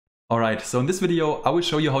Alright, so in this video I will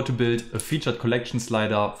show you how to build a featured collection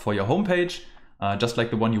slider for your homepage, just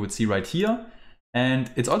like the one you would see right here. And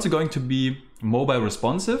it's also going to be mobile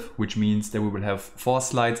responsive, which means that we will have 4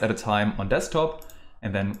 slides at a time on desktop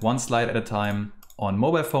and then 1 slide at a time on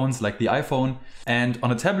mobile phones like the iPhone. And on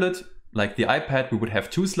a tablet like the iPad we would have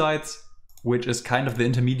 2 slides, which is kind of the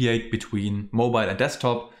intermediate between mobile and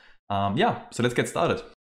desktop. Yeah, so let's get started.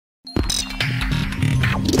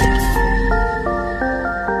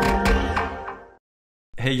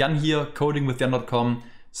 Hey, Jan here, codingwithjan.com.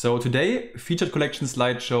 So today, featured collection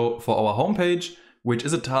slideshow for our homepage, which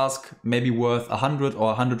is a task maybe worth 100 or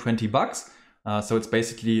 120 bucks. So it's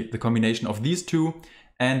basically the combination of these two.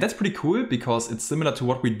 And that's pretty cool because it's similar to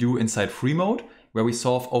what we do inside Free Mode, where we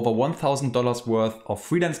solve over $1,000 worth of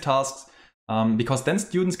freelance tasks, because then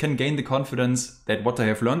students can gain the confidence that what they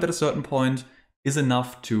have learned at a certain point is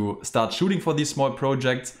enough to start shooting for these small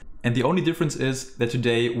projects. And the only difference is that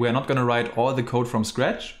today we're not going to write all the code from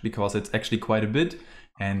scratch because it's actually quite a bit.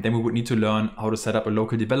 And then we would need to learn how to set up a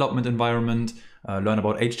local development environment, learn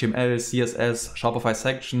about HTML, CSS, Shopify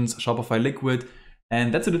sections, Shopify Liquid.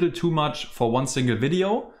 And that's a little too much for one single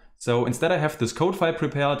video. So instead I have this code file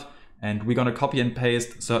prepared and we're going to copy and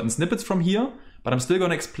paste certain snippets from here. But I'm still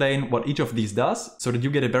going to explain what each of these does so that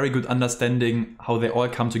you get a very good understanding how they all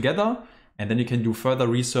come together. And then you can do further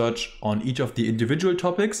research on each of the individual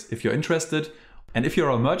topics if you're interested. And if you're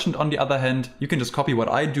a merchant, on the other hand, you can just copy what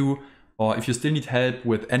I do. Or if you still need help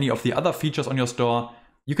with any of the other features on your store,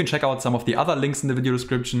 you can check out some of the other links in the video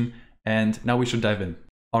description. And now we should dive in.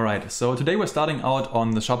 All right, so today we're starting out on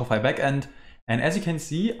the Shopify backend. And as you can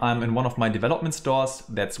see, I'm in one of my development stores.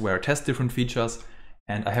 That's where I test different features.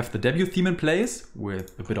 And I have the debut theme in place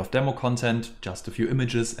with a bit of demo content, just a few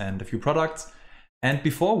images and a few products. And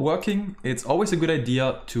before working, it's always a good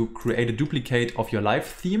idea to create a duplicate of your live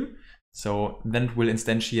theme. So then it will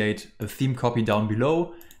instantiate a theme copy down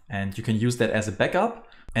below and you can use that as a backup.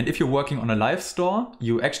 And if you're working on a live store,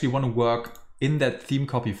 you actually want to work in that theme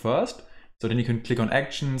copy first. So then you can click on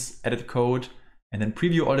actions, edit code, and then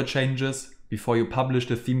preview all the changes before you publish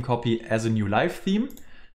the theme copy as a new live theme.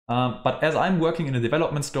 But as I'm working in a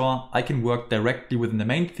development store, I can work directly within the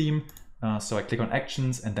main theme. So I click on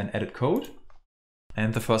actions and then edit code.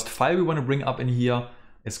 And the first file we want to bring up in here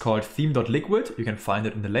is called theme.liquid. You can find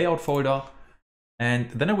it in the layout folder. And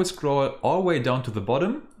then I will scroll all the way down to the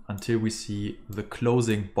bottom until we see the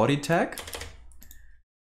closing body tag.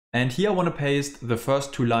 And here I want to paste the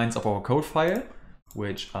first 2 lines of our code file,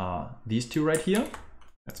 which are these 2 right here.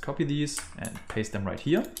 Let's copy these and paste them right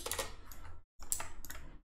here.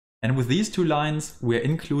 And with these 2 lines, we're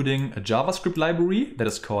including a JavaScript library that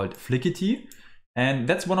is called Flickity. And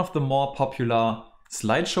that's one of the more popular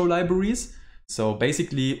slideshow libraries. So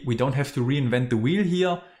basically we don't have to reinvent the wheel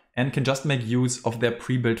here and can just make use of their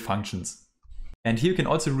pre-built functions. And here you can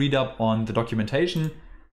also read up on the documentation,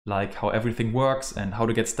 like how everything works and how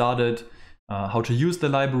to get started, how to use the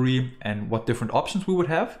library and what different options we would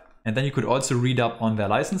have. And then you could also read up on their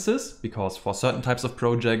licenses, because for certain types of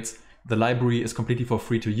projects, the library is completely for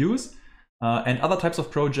free to use. And other types of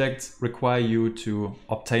projects require you to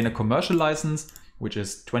obtain a commercial license, which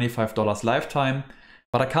is $25 lifetime.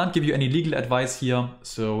 But I can't give you any legal advice here,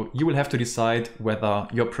 so you will have to decide whether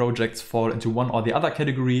your projects fall into one or the other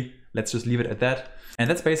category. Let's just leave it at that. And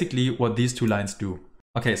that's basically what these 2 lines do.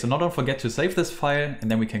 Okay, so now don't forget to save this file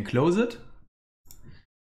and then we can close it.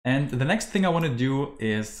 And the next thing I want to do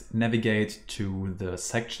is navigate to the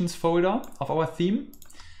sections folder of our theme.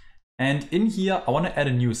 And in here, I want to add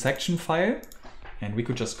a new section file. And we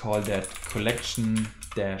could just call that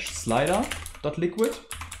collection-slider.liquid.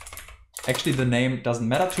 Actually, the name doesn't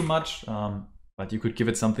matter too much, but you could give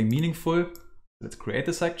it something meaningful. Let's create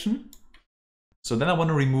the section. So then I want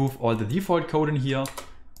to remove all the default code in here.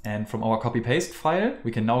 And from our copy-paste file,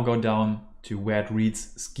 we can now go down to where it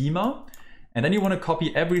reads schema. And then you want to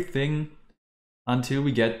copy everything until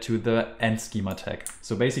we get to the end schema tag.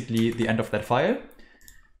 So basically the end of that file.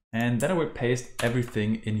 And then I will paste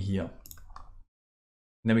everything in here.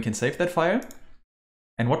 And then we can save that file.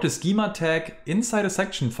 And what the schema tag inside a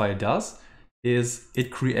section file does is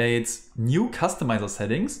it creates new customizer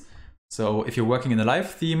settings. So if you're working in a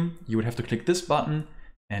live theme, you would have to click this button.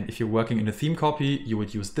 And if you're working in a theme copy, you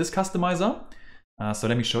would use this customizer. So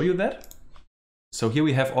let me show you that. So here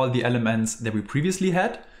we have all the elements that we previously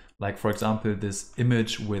had, like for example, this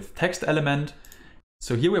image with text element.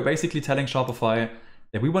 So here we're basically telling Shopify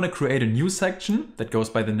that we want to create a new section that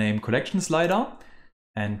goes by the name collection slider.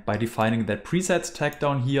 And by defining that presets tag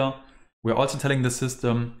down here, we're also telling the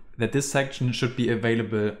system that this section should be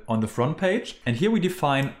available on the front page. And here we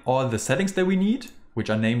define all the settings that we need, which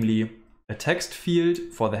are namely a text field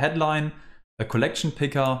for the headline, a collection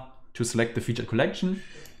picker to select the featured collection,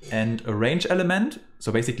 and a range element,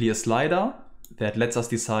 so basically a slider that lets us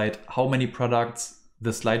decide how many products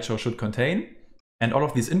the slideshow should contain. And all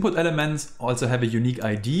of these input elements also have a unique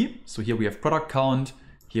ID. So here we have product count,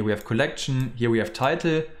 here we have collection, here we have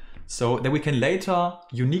title, so that we can later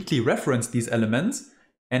uniquely reference these elements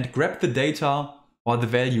and grab the data or the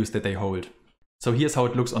values that they hold. So here's how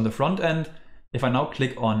it looks on the front end. If I now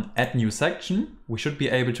click on Add New Section, we should be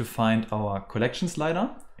able to find our collection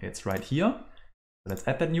slider. It's right here. Let's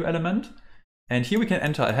add that new element. And here we can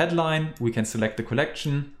enter a headline, we can select the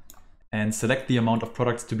collection and select the amount of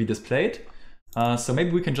products to be displayed. So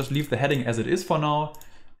maybe we can just leave the heading as it is for now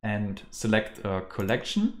and select a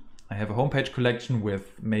collection. I have a homepage collection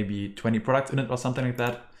with maybe 20 products in it or something like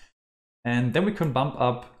that. And then we can bump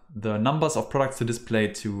up the numbers of products to display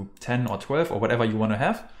to 10 or 12 or whatever you want to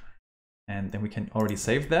have. And then we can already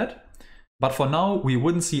save that. But for now, we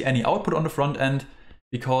wouldn't see any output on the front end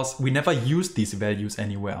because we never used these values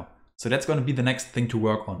anywhere. So that's going to be the next thing to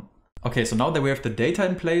work on. Okay, so now that we have the data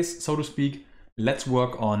in place, so to speak, let's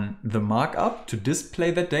work on the markup to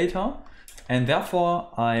display that data. And therefore,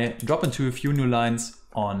 I drop into a few new lines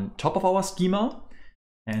on top of our schema.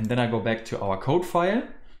 And then I go back to our code file.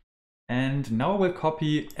 And now I will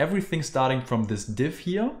copy everything starting from this div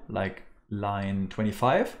here, like line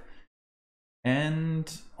 25,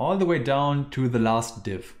 and all the way down to the last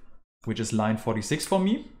div, which is line 46 for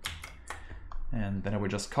me. And then I will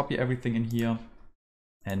just copy everything in here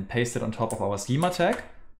and paste it on top of our schema tag.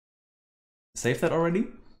 Save that already.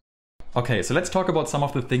 Okay, so let's talk about some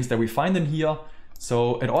of the things that we find in here.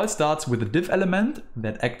 So it all starts with a div element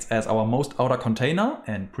that acts as our most outer container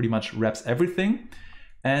and pretty much wraps everything.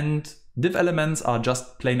 And div elements are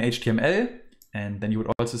just plain HTML. And then you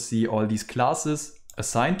would also see all these classes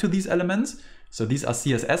assigned to these elements. So these are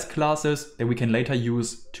CSS classes that we can later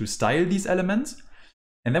use to style these elements.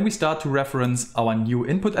 And then we start to reference our new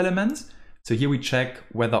input elements. So here we check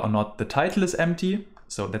whether or not the title is empty.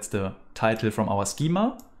 So that's the title from our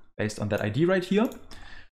schema based on that ID right here.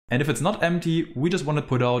 And if it's not empty, we just want to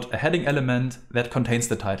put out a heading element that contains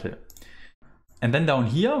the title. And then down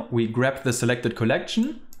here, we grab the selected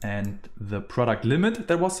collection and the product limit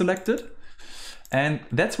that was selected. And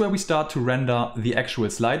that's where we start to render the actual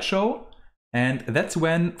slideshow. And that's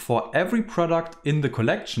when for every product in the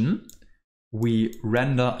collection, we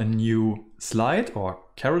render a new slide or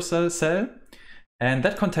carousel cell. And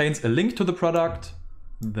that contains a link to the product,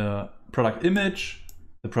 the product image,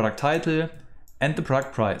 the product title, and the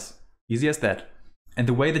product price. Easy as that. And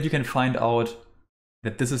the way that you can find out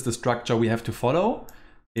that this is the structure we have to follow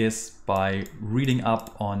is by reading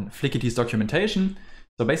up on Flickity's documentation.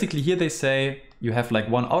 So basically here they say you have like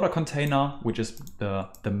one outer container, which is the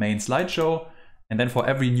main slideshow. And then for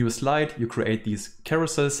every new slide, you create these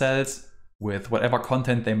carousel cells with whatever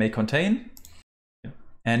content they may contain.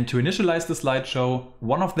 And to initialize the slideshow,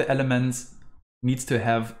 one of the elements needs to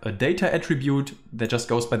have a data attribute that just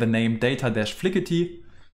goes by the name data-flickity.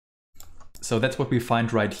 So that's what we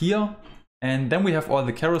find right here. And then we have all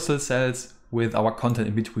the carousel cells with our content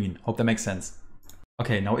in between. Hope that makes sense.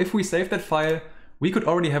 Okay, now if we save that file, we could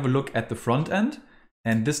already have a look at the front end.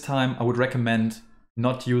 And this time I would recommend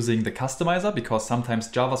not using the customizer because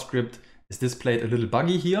sometimes JavaScript is displayed a little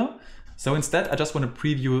buggy here. So instead, I just want to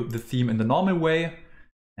preview the theme in the normal way.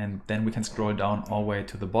 And then we can scroll down all the way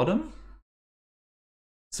to the bottom.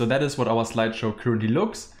 So that is what our slideshow currently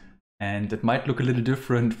looks. And it might look a little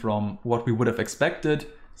different from what we would have expected.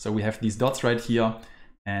 So we have these dots right here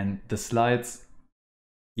and the slides.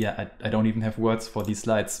 Yeah, I don't even have words for these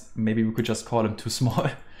slides. Maybe we could just call them too small,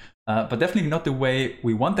 but definitely not the way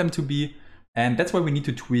we want them to be. And that's why we need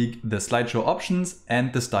to tweak the slideshow options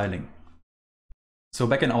and the styling. So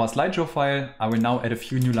back in our slideshow file, I will now add a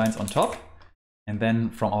few new lines on top. And then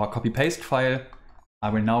from our copy paste file, I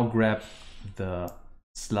will now grab the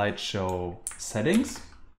slideshow settings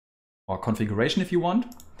or configuration if you want.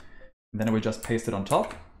 And then I will just paste it on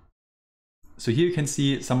top. So here you can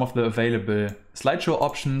see some of the available slideshow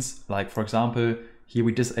options. Like for example, here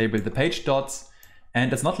we disable the page dots.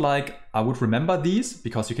 And it's not like I would remember these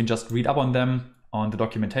because you can just read up on them on the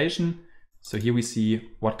documentation. So here we see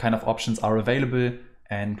what kind of options are available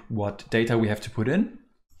and what data we have to put in.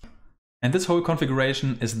 And this whole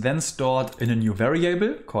configuration is then stored in a new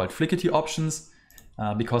variable called Flickity options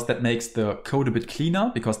because that makes the code a bit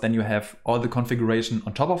cleaner because then you have all the configuration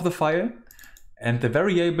on top of the file. And the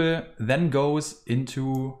variable then goes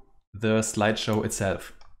into the slideshow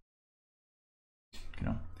itself.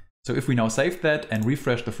 So if we now save that and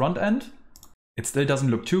refresh the front end, it still doesn't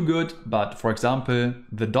look too good, but for example,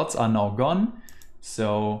 the dots are now gone.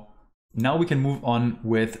 So Now we can move on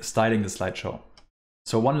with styling the slideshow.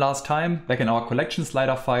 So one last time, back in our collection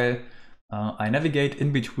slider file, I navigate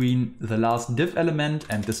in between the last div element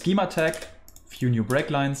and the schema tag, few new break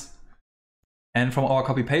lines. And from our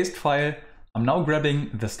copy paste file, I'm now grabbing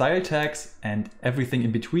the style tags and everything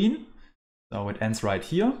in between. So it ends right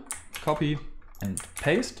here, copy and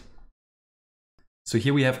paste. So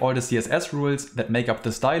here we have all the CSS rules that make up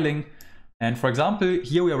the styling. And for example,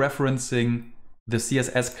 here we are referencing the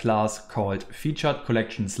CSS class called featured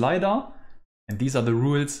collection slider. And these are the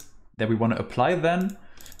rules that we want to apply then.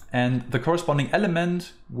 And the corresponding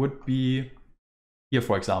element would be here,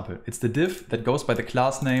 for example. It's the div that goes by the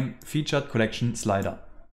class name featured collection slider.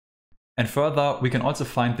 And further, we can also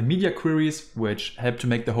find the media queries, which help to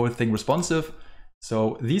make the whole thing responsive.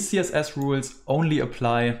 So these CSS rules only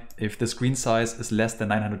apply if the screen size is less than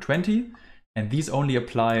 920, and these only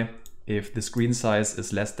apply if the screen size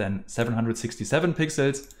is less than 767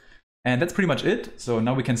 pixels. And that's pretty much it. So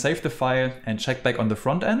now we can save the file and check back on the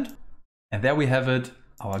front end. And there we have it,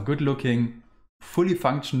 our good looking, fully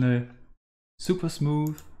functional, super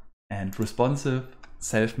smooth and responsive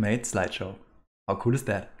self-made slideshow. How cool is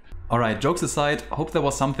that? All right, jokes aside, I hope there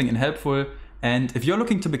was something helpful. And if you're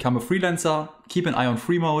looking to become a freelancer, keep an eye on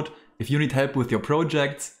free mode. If you need help with your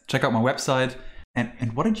projects, check out my website.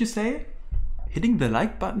 And what did you say? Hitting the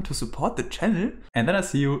like button to support the channel? And then I'll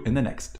see you in the next.